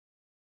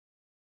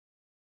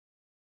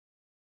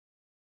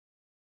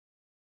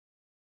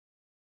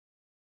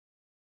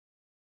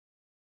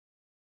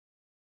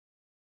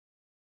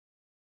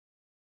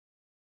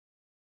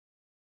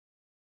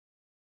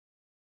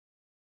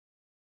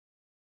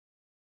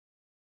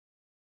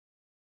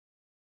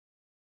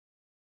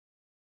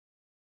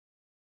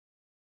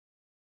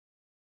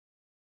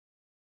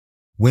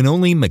When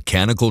only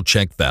mechanical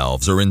check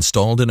valves are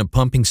installed in a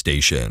pumping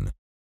station,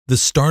 the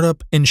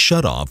startup and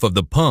shutoff of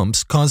the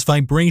pumps cause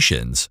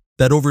vibrations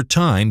that over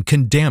time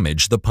can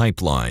damage the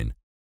pipeline.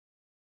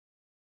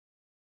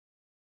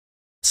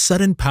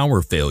 Sudden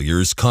power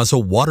failures cause a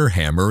water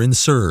hammer and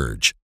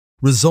surge,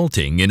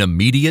 resulting in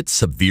immediate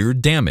severe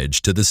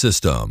damage to the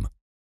system.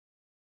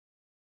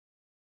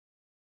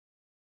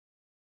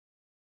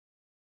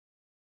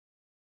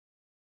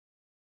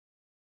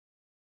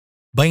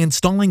 By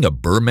installing a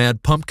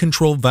BERMAD pump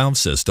control valve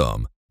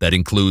system that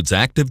includes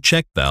active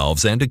check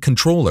valves and a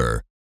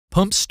controller,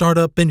 pump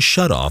startup and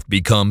shutoff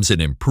becomes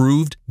an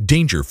improved,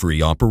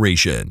 danger-free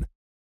operation.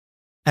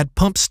 At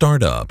pump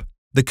startup,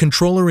 the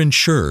controller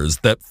ensures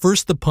that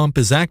first the pump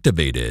is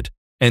activated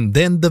and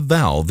then the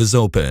valve is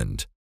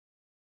opened.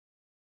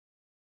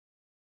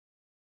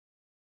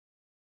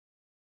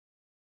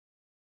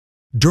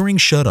 During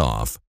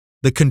shutoff,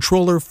 the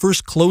controller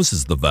first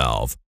closes the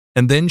valve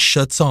and then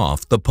shuts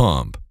off the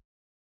pump.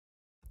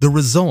 The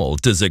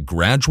result is a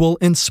gradual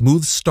and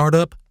smooth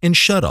startup and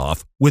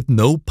shutoff with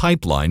no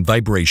pipeline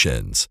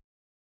vibrations.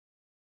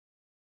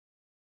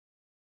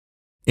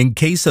 In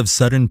case of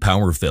sudden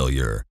power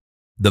failure,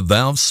 the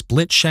valve's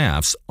split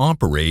shafts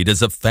operate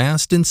as a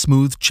fast and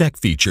smooth check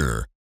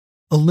feature,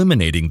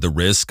 eliminating the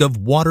risk of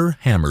water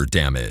hammer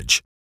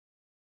damage.